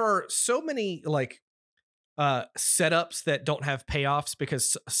there are so many like setups that don't have payoffs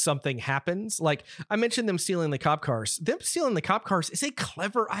because something happens. Like I mentioned them stealing the cop cars. Them stealing the cop cars is a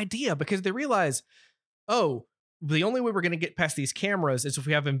clever idea because they realize, oh, the only way we're going to get past these cameras is if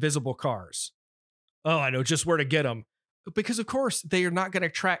we have invisible cars. Oh, I know just where to get them. Because of course they are not going to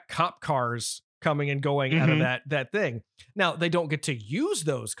track cop cars coming and going out of that thing. Now they don't get to use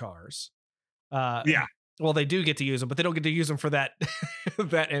those cars. Yeah. Well, they do get to use them, but they don't get to use them for that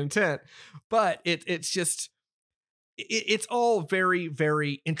that intent. But it's just it's all very,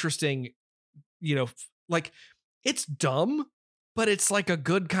 very interesting. You know, like it's dumb, but it's like a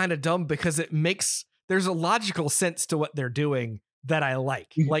good kind of dumb because there's a logical sense to what they're doing that I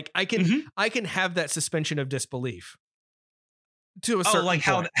like. Like I can have that suspension of disbelief to a certain like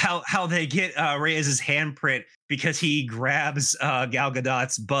point. how they get Reyes's handprint because he grabs Gal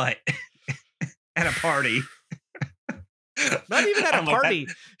Gadot's butt at a party. Not even at a party.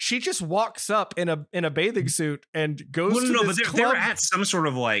 She just walks up in a bathing suit and goes to this club. They're at some sort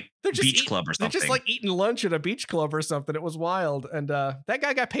of like beach club or something. They're just like eating lunch at a beach club or something. It was wild. And that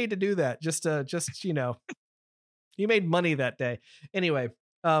guy got paid to do that. Just you know, he made money that day. Anyway,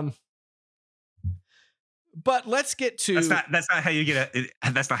 but let's get to that's not how you get a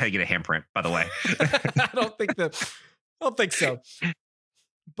handprint, by the way. I don't think so.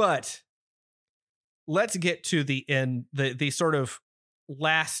 But let's get to the end, the sort of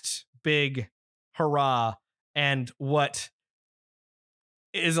last big hurrah, and what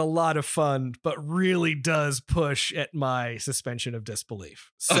is a lot of fun, but really does push at my suspension of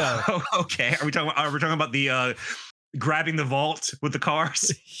disbelief. So, okay, are we talking about the grabbing the vault with the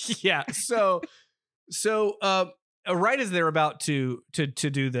cars? Yeah. So, right as they're about to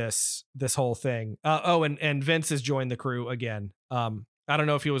do this whole thing. And Vince has joined the crew again. I don't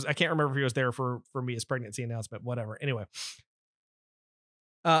know if I can't remember if he was there for Mia's pregnancy announcement, whatever. Anyway,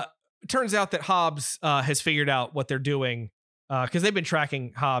 turns out that Hobbs has figured out what they're doing because they've been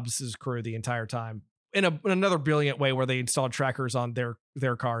tracking Hobbs's crew the entire time. in another brilliant way where they installed trackers on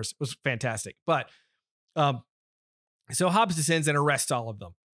their cars. It was fantastic. But so Hobbs descends and arrests all of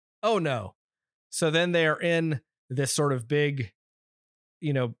them. Oh no. So then they're in this sort of big,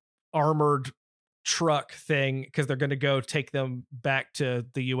 armored truck thing because they're going to go take them back to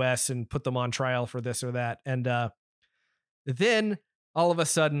the US and put them on trial for this or that. And then all of a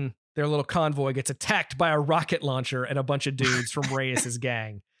sudden their little convoy gets attacked by a rocket launcher and a bunch of dudes from Reyes's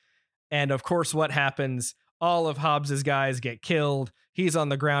gang. And of course, what happens? All of Hobbs's guys get killed. He's on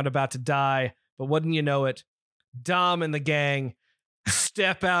the ground about to die. But wouldn't you know it? Dom and the gang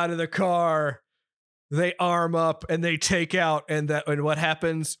step out of the car. They arm up and they take out. And what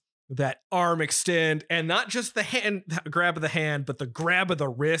happens? That arm extend, and not just the hand grab of the hand, but the grab of the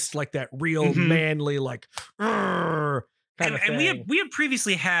wrist, like that real manly, like kind of thing. And we have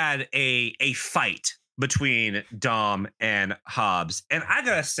previously had a fight between Dom and Hobbs, and I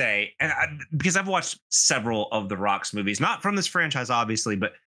gotta say, because I've watched several of the Rock's movies, not from this franchise, obviously,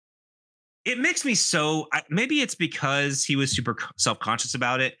 but it makes me so. Maybe it's because he was super self-conscious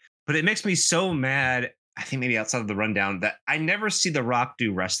about it, but it makes me so mad. I think maybe outside of the rundown that I never see The Rock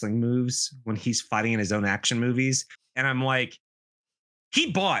do wrestling moves when he's fighting in his own action movies. And I'm like,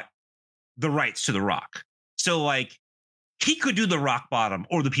 he bought the rights to The Rock. So like he could do the rock bottom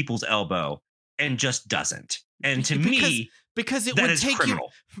or the people's elbow and just doesn't. And to me, because it that would is take criminal.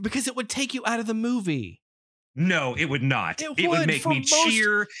 Because it would take you out of the movie. No, it would not. It would make me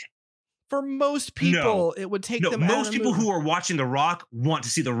cheer. For most people, it would take them out of the movie. Most people who are watching The Rock want to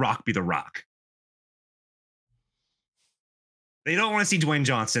see The Rock be The Rock. They don't want to see Dwayne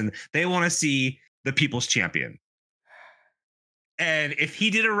Johnson. They want to see the people's champion. And if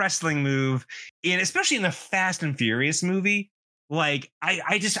he did a wrestling move, especially in the Fast and Furious movie, like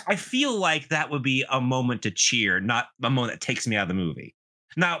I feel like that would be a moment to cheer, not a moment that takes me out of the movie.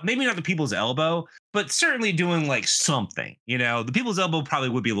 Now, maybe not the people's elbow, but certainly doing like something. The people's elbow probably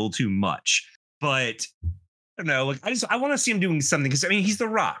would be a little too much. But I don't know. Like I want to see him doing something because he's The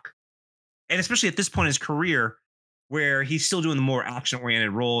Rock, and especially at this point in his career, where he's still doing the more action-oriented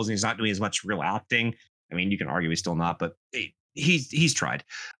roles and he's not doing as much real acting. You can argue he's still not, but he's tried.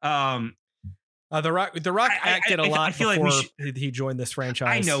 The Rock acted a lot before he joined this franchise.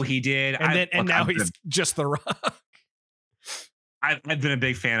 I know he did, and now he's just The Rock. I've been a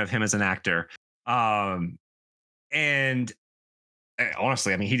big fan of him as an actor, and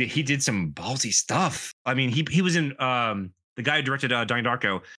honestly, he did some ballsy stuff. He was in the guy who directed Donnie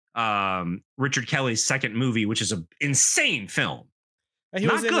Darko. Richard Kelly's second movie, which is an insane film.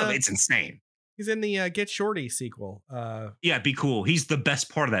 Not good, it's insane. He's in the Get Shorty sequel. Yeah, Be Cool. He's the best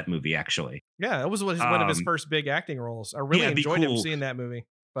part of that movie, actually. Yeah, that was one of his first big acting roles. I really enjoyed him seeing that movie.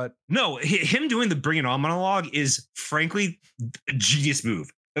 But no, him doing the Bring It On monologue is frankly a genius move.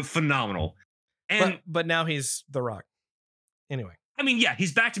 Phenomenal. And but now he's The Rock. Anyway.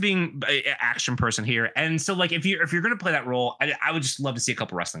 He's back to being an action person here, and so like if you're going to play that role, I would just love to see a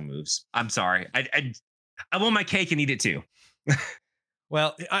couple wrestling moves. I'm sorry, I want my cake and eat it too.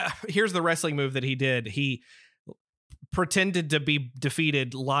 Well, here's the wrestling move that he did. He pretended to be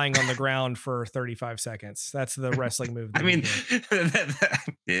defeated, lying on the ground for 35 seconds. That's the wrestling move.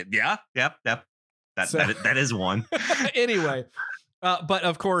 Yeah, yep. That is one. Anyway, but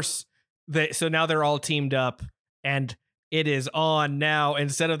of course, so now they're all teamed up and. It is on now.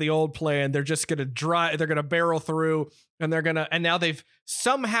 Instead of the old plan, they're just going to they're going to barrel through and now they've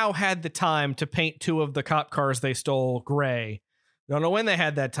somehow had the time to paint two of the cop cars they stole gray. Don't know when they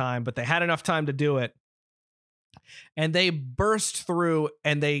had that time, but they had enough time to do it. And they burst through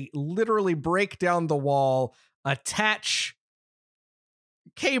and they literally break down the wall, attach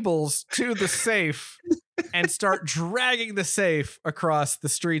cables to the safe and start dragging the safe across the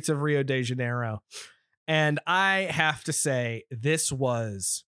streets of Rio de Janeiro. And I have to say, this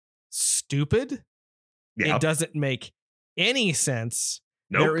was stupid. Yep. It doesn't make any sense.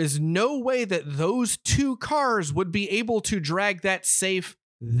 Nope. There is no way that those two cars would be able to drag that safe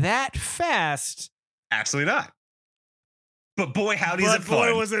that fast. Absolutely not. But boy, howdy is it fun.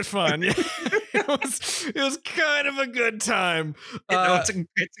 Boy, was it fun. It was kind of a good time. It's a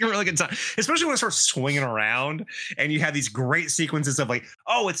really good time, especially when it starts swinging around and you have these great sequences of like,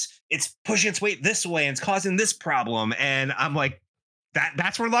 oh, it's pushing its weight this way and it's causing this problem. And I'm like,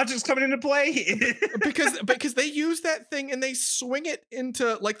 that's where logic's coming into play. because they use that thing and they swing it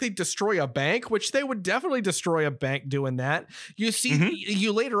into like they destroy a bank, which they would definitely destroy a bank doing that. You see,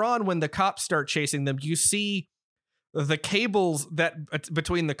 you later on when the cops start chasing them, you see the cables that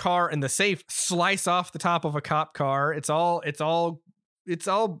between the car and the safe slice off the top of a cop car. It's all,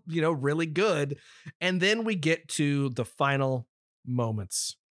 really good. And then we get to the final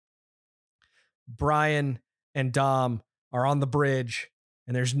moments. Brian and Dom are on the bridge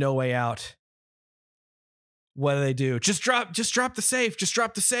and there's no way out. What do? Just drop the safe. Just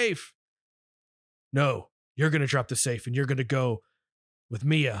drop the safe. No, you're going to drop the safe and you're going to go with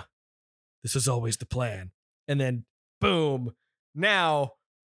Mia. This is always the plan. And then boom. Now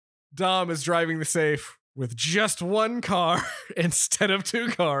Dom is driving the safe with just one car instead of two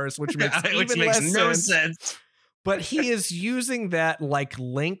cars, which makes no sense. But he is using that like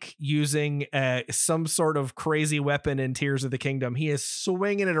Link using some sort of crazy weapon in Tears of the Kingdom. He is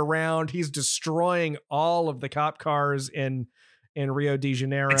swinging it around. He's destroying all of the cop cars in Rio de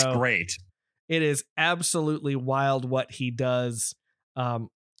Janeiro. It's great. It is absolutely wild what he does,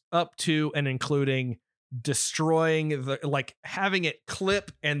 up to and including destroying the, like having it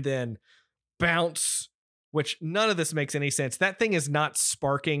clip and then bounce, which none of this makes any sense. That thing is not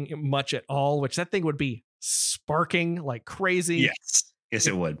sparking much at all, which that thing would be sparking like crazy. Yes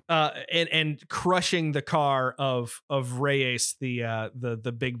it would. And crushing the car of Reyes,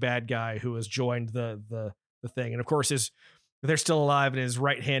 the big bad guy who has joined the thing. And of course they're still alive, and his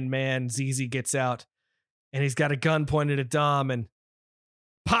right hand man ZZ gets out and he's got a gun pointed at Dom and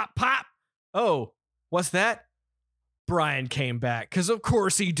pop. Oh, what's that? Brian came back. Cause of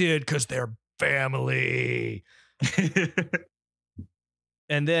course he did. Cause they're family.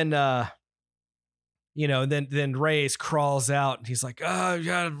 And then, then Reyes crawls out and he's like, oh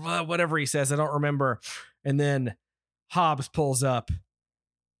God, whatever he says, I don't remember. And then Hobbs pulls up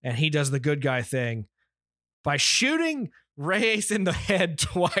and he does the good guy thing by shooting Reyes in the head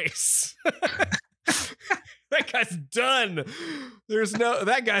twice. That guy's done.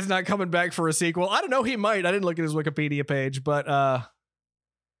 That guy's not coming back for a sequel. I don't know. He might. I didn't look at his Wikipedia page, but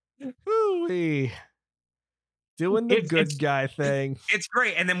whoo-wee. Doing the good guy thing. It's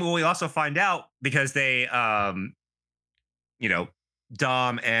great. And then we also find out, because they, Dom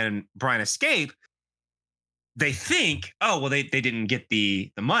and Brian escape, they think, oh, well, they didn't get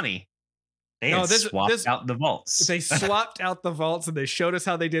the money. They swapped out the vaults. They swapped out the vaults and they showed us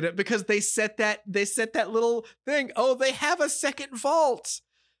how they did it, because they set that little thing. Oh, they have a second vault.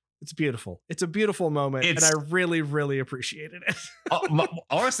 It's beautiful. It's a beautiful moment, and I really, really appreciated it.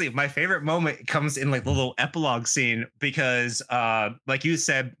 Honestly, my favorite moment comes in like the little epilogue scene, because like you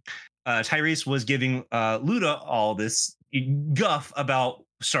said, Tyrese was giving Luda all this guff about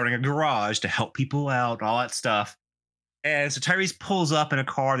starting a garage to help people out, all that stuff. And so Tyrese pulls up in a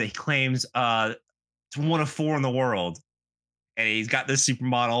car that he claims it's one of four in the world. And he's got this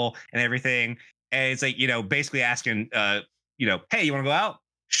supermodel and everything. And it's like, basically asking, hey, you want to go out?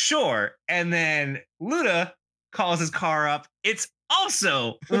 Sure. And then Luda calls his car up. It's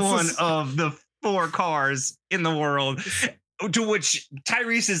also one of the four cars in the world. To which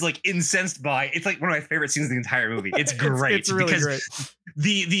Tyrese is like incensed by. It's like one of my favorite scenes in the entire movie. It's great. It's really because great.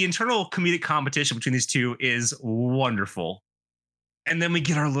 The internal comedic competition between these two is wonderful. And then we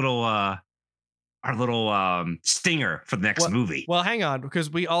get our little stinger for the next movie. Well, hang on, because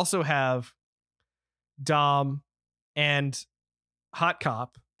we also have Dom and Hot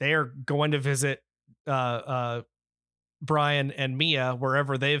Cop. They are going to visit Brian and Mia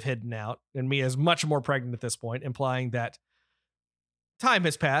wherever they've hidden out. And Mia is much more pregnant at this point, implying that time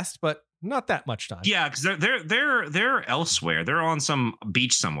has passed, but not that much time. Yeah, because they're elsewhere. They're on some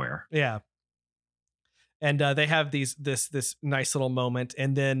beach somewhere. Yeah, and they have this nice little moment,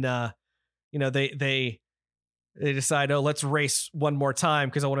 and then they decide, oh, let's race one more time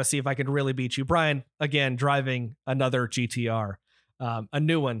because I want to see if I can really beat you. Brian again driving another GTR, a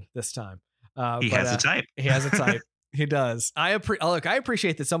new one this time. He has a type. He has a type. He does. I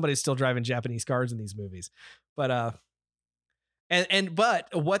appreciate that somebody's still driving Japanese cars in these movies, but But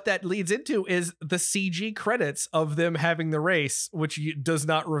what that leads into is the CG credits of them having the race, which does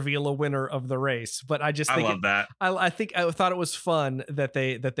not reveal a winner of the race. But I just think I love that. I thought it was fun that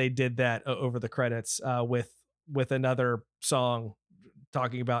they did that over the credits with another song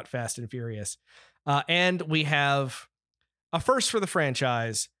talking about Fast and Furious, and we have a first for the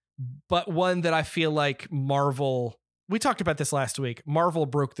franchise, but one that I feel like Marvel. We talked about this last week. Marvel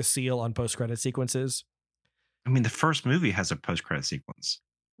broke the seal on post-credit sequences. I mean, the first movie has a post-credit sequence.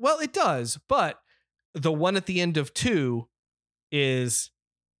 Well, it does, but the one at the end of 2 is...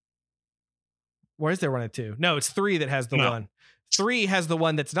 Where is there one at 2? No, it's 3 that has the one. 3 has the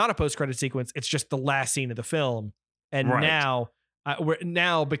one that's not a post-credit sequence. It's just the last scene of the film. And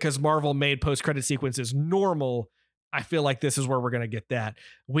now, because Marvel made post-credit sequences normal, I feel like this is where we're going to get that.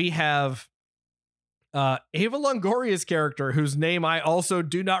 We have... Ava Longoria's character, whose name I also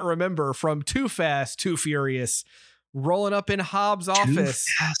do not remember, from Too Fast, Too Furious, rolling up in Hobbs' office.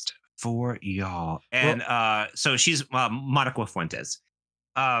 Too fast for y'all. And so she's Monica Fuentes.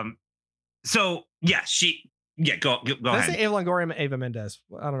 So yeah, go Did I ahead. say Ava Longoria, Ava Mendes?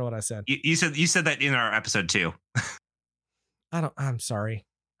 I don't know what I said. You said that in our episode too. I'm sorry.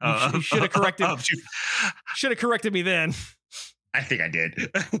 You should have corrected. Should have corrected me then. I think I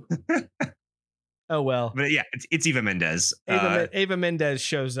did. Oh well. But yeah, it's Eva Mendes. Ava Mendes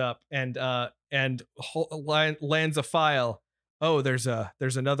shows up and lands a file. Oh, there's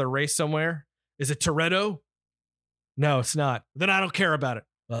another race somewhere. Is it Toretto? No, it's not. Then I don't care about it.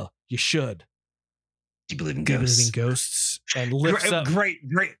 Well, you should. Do you believe in Do you ghosts? believe in ghosts? And lifts up.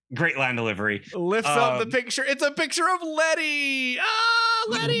 Great line delivery. Lifts up the picture. It's a picture of Letty. Ah,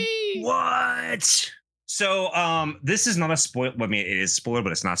 Letty. What? So this is not a spoiler. I mean, it is spoiler,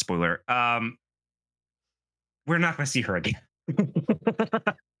 but it's not spoiler. We're not going to see her again.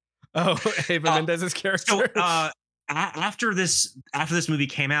 Oh, Ava Mendez's character. So after this movie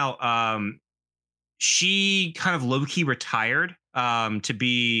came out, she kind of low-key retired to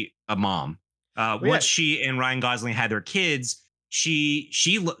be a mom. Once she and Ryan Gosling had their kids, she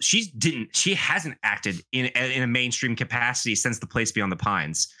hasn't acted in a mainstream capacity since The Place Beyond the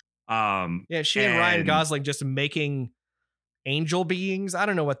Pines. She and Ryan Gosling just making angel beings. I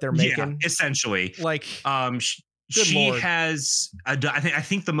don't know what they're making. Yeah, essentially. Like, she has. I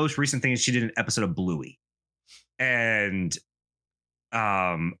think the most recent thing is she did an episode of Bluey, and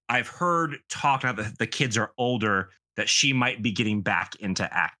I've heard talk now that the kids are older that she might be getting back into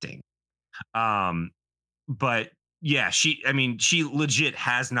acting. But yeah, she legit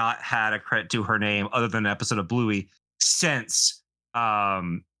has not had a credit to her name other than an episode of Bluey since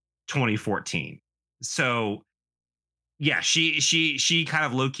 2014. So yeah, she kind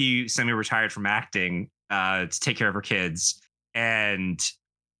of low-key semi-retired from acting to take care of her kids. And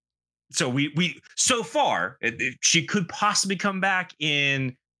so we so far she could possibly come back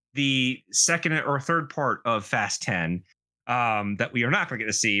in the second or third part of Fast 10 that we are not going to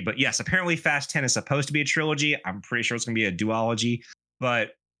get to see. But yes, apparently Fast 10 is supposed to be a trilogy. I'm pretty sure it's going to be a duology,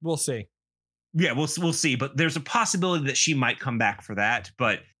 but we'll see. Yeah, we'll see. But there's a possibility that she might come back for that.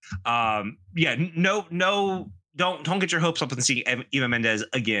 But yeah, no, don't get your hopes up and see Eva Mendes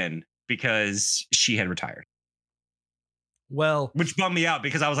again because she had retired. Well, which bummed me out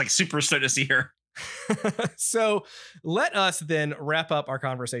because I was like super stoked to see her. So let us then wrap up our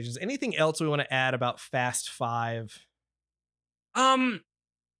conversations. Anything else we want to add about Fast 5?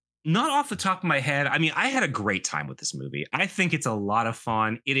 Not off the top of my head. I mean, I had a great time with this movie. I think it's a lot of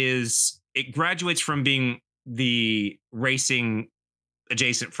fun. It graduates from being the racing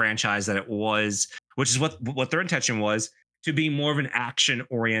adjacent franchise that it was, which is what their intention was, to being more of an action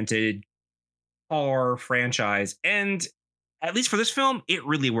oriented car franchise. And at least for this film, it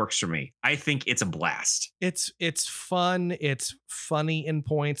really works for me. I think it's a blast. It's fun. It's funny in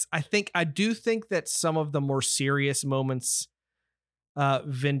points. I do think that some of the more serious moments,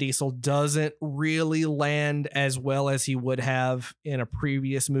 Vin Diesel doesn't really land as well as he would have in a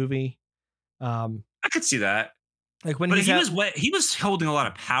previous movie. I could see that. Like when he was holding a lot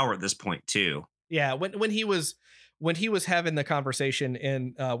of power at this point too. Yeah, when he was having the conversation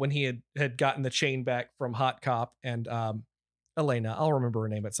and when he had gotten the chain back from Hot Cop and Elena, I'll remember her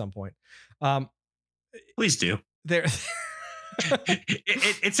name at some point. Please do. There.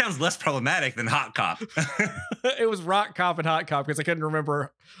 it sounds less problematic than Hot Cop. It was Rock Cop and Hot Cop because I couldn't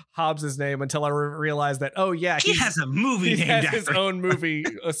remember Hobbs's name until I realized that, oh yeah, he has a movie. He has his own movie,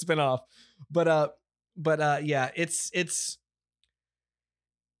 a spinoff. But yeah, it's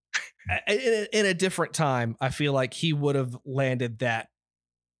in a different time. I feel like he would have landed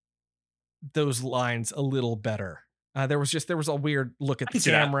those lines a little better. There was a weird look at the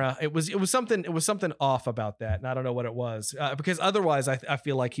camera. It was something off about that, and I don't know what it was. Because otherwise, I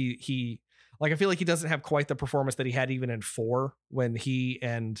feel like he doesn't have quite the performance that he had even in 4 when he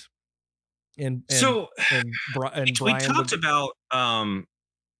and Brian. We talked about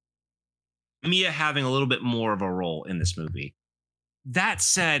Mia having a little bit more of a role in this movie. That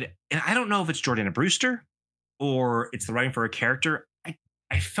said, and I don't know if it's Jordana Brewster or it's the writing for a character.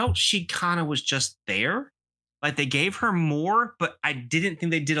 I felt she kind of was just there. Like they gave her more, but I didn't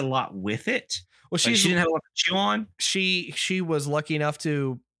think they did a lot with it. Well, she didn't have a lot to chew on. She was lucky enough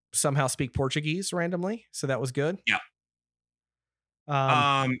to somehow speak Portuguese randomly, so that was good. Yeah.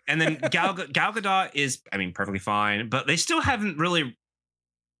 And then Gal Gadot is, I mean, perfectly fine, but they still haven't really.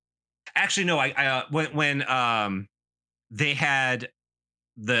 Actually, no. When they had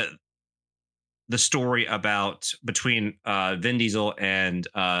the story about between Vin Diesel and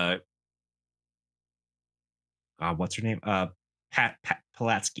what's her name? Pat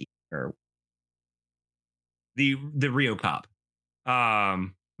Pulaski, or the Rio cop.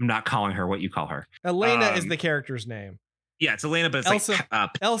 I'm not calling her what you call her. Elena is the character's name. Yeah, it's Elena, but it's Elsa, like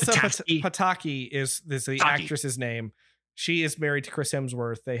Elsa Pataski. Pataki is the Pataki. actress's name. She is married to Chris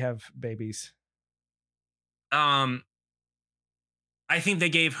Hemsworth. They have babies. I think they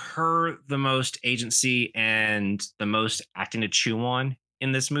gave her the most agency and the most acting to chew on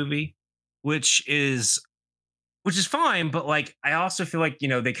in this movie, which is fine. But like, I also feel like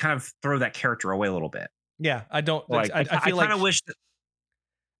they kind of throw that character away a little bit. Yeah, I don't. Like, I feel like kind of wish that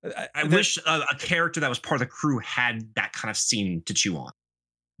I wish a character that was part of the crew had that kind of scene to chew on.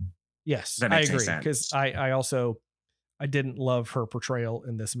 Yes, That I makes any agree, sense. because I didn't love her portrayal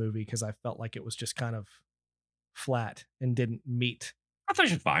in this movie because I felt like it was just kind of flat and didn't meet. I thought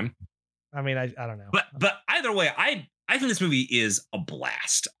she was fine. I mean, I don't know. But either way, I think this movie is a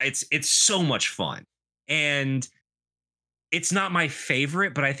blast. It's so much fun. And it's not my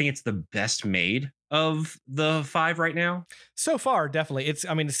favorite, but I think it's the best made of the 5 right now. So far, definitely. It's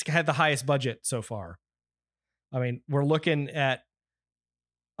had the highest budget so far. I mean, we're looking at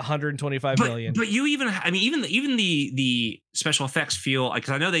 125 million. But you even the special effects feel like,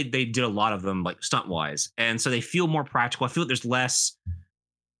 because I know they did a lot of them like stunt wise, and so they feel more practical. I feel like there's less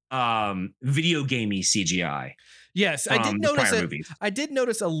video gamey CGI. Yes, I did notice it. I did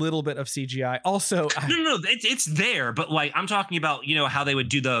notice a little bit of CGI. Also, no, it's there, but like I'm talking about, how they would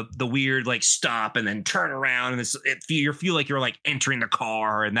do the weird like stop and then turn around, and you feel like you're like entering the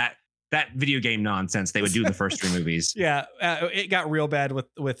car, and that video game nonsense they would do in the first 3 movies. Yeah, it got real bad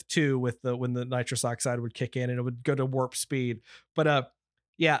with 2 when the nitrous oxide would kick in and it would go to warp speed. But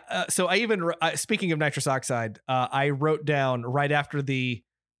so I even speaking of nitrous oxide, I wrote down right after the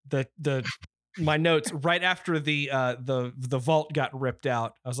my notes right after the vault got ripped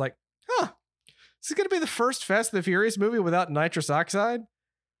out. I was like, this is gonna be the first Fast and the Furious movie without nitrous oxide.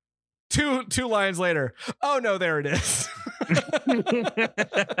 Two lines later, oh no, there it is.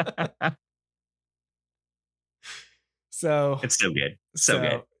 So it's so good. So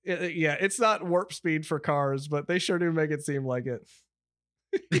good. It's not warp speed for cars, but they sure do make it seem like it.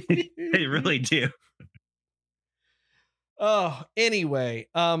 They really do. Oh, anyway,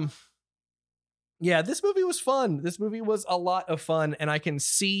 this movie was fun. This movie was a lot of fun, and I can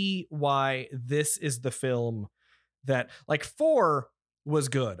see why this is the film that, like, 4 was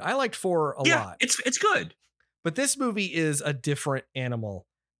good. I liked 4 a lot. It's good. But this movie is a different animal.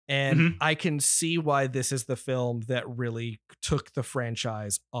 And I can see why this is the film that really took the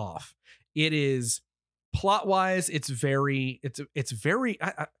franchise off. It is plot wise. It's very,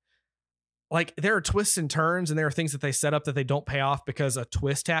 like there are twists and turns, and there are things that they set up that they don't pay off because a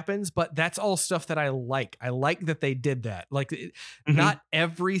twist happens. But that's all stuff that I like. I like that they did that. Like not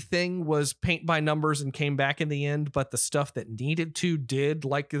everything was paint by numbers and came back in the end, but the stuff that needed to did,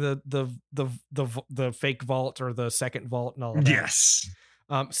 like the fake vault or the second vault and all of that. Yes.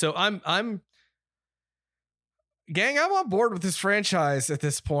 So I'm on board with this franchise at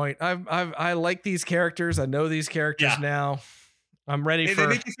this point. I like these characters. I know these characters now. I'm ready they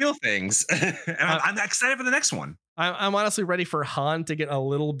make you feel things. And I'm excited for the next one. I'm honestly ready for Han to get a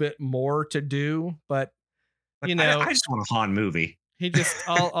little bit more to do, but I just want a Han movie. He just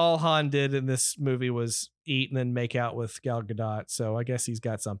all Han did in this movie was eat and then make out with Gal Gadot. So I guess he's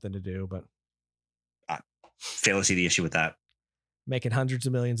got something to do, but fail to see the issue with that. Making hundreds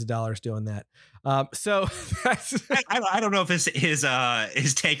of millions of dollars doing that. So I don't know if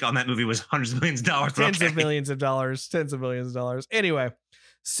his take on that movie was hundreds of millions of dollars. Tens of millions of dollars. Anyway,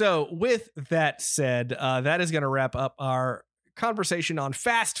 so with that said, that is going to wrap up our conversation on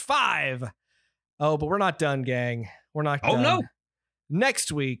Fast 5. Oh, but we're not done, gang. We're not done. Oh, no.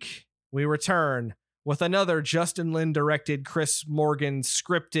 Next week, we return with another Justin Lin directed, Chris Morgan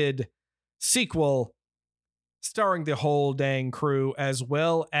scripted sequel starring the whole dang crew, as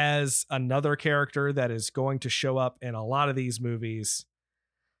well as another character that is going to show up in a lot of these movies.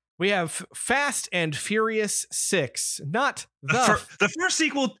 We have Fast and Furious 6, not the first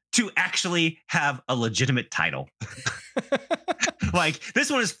sequel to actually have a legitimate title. Like this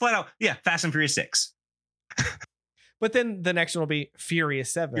one is flat out, Fast and Furious 6. But then the next one will be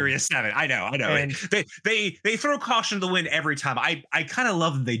Furious 7. Furious 7. I know. And they throw caution to the wind every time. I kind of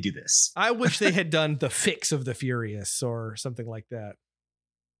love that they do this. I wish they had done the Fix of the Furious or something like that.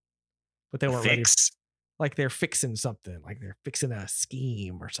 But they weren't ready. Like they're fixing something. Like they're fixing a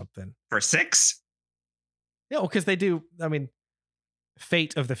scheme or something. For 6? No, because they do. I mean,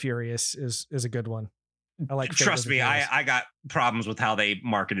 Fate of the Furious is a good one. I like. Trust me, I got problems with how they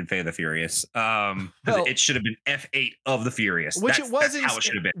marketed Fate of the Furious. It should have been F8 of the Furious, which that's how it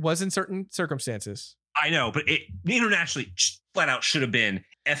should have been. Was in certain circumstances. I know, but it internationally flat out should have been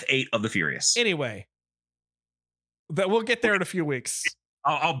F8 of the Furious. Anyway, but we'll get there in a few weeks.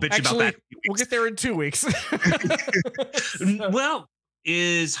 I'll bitch Actually, about that. we'll get there in 2 weeks. Well,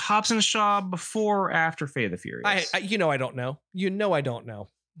 is Hobbs and Shaw before or after Fate of the Furious? I don't know. I don't know.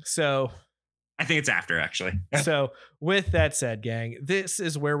 So I think it's after, actually. So with that said, gang, this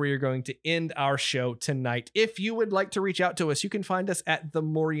is where we are going to end our show tonight. If you would like to reach out to us, you can find us at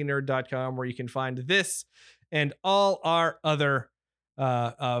themoreyounerd.com, where you can find this and all our other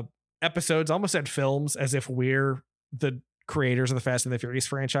episodes. I almost said films, as if we're the creators of the Fast and the Furious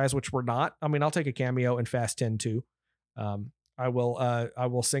franchise, which we're not. I mean, I'll take a cameo in Fast 10 too. I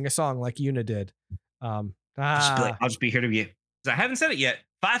will sing a song like Yuna did. I'll just be here to be. I haven't said it yet.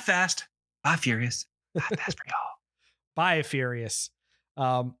 5 Fast, 5 Furious, 5 Fast for y'all. Bye, Furious.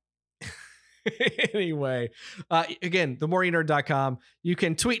 Anyway, again, themoreyounerd.com. You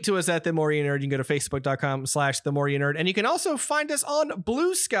can tweet to us at themoreyounerd. You can go to facebook.com/themoreyounerd. And you can also find us on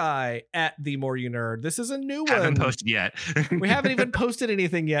Blue Sky at themoreyounerd. This is a new one. Haven't posted yet. We haven't even posted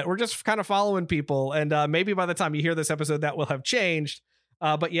anything yet. We're just kind of following people. And maybe by the time you hear this episode, that will have changed.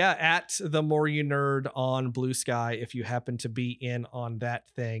 But yeah, at The More You Nerd on Blue Sky, if you happen to be in on that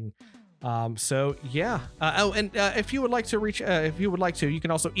thing. So yeah. If you would like to you can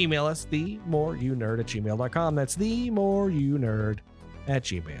also email us, themoreyounerd@gmail.com. That's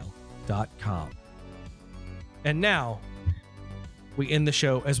themoreyounerd@gmail.com. And now we end the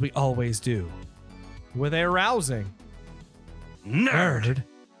show as we always do, with a rousing Nerd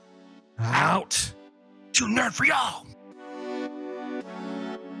out. To nerd for y'all.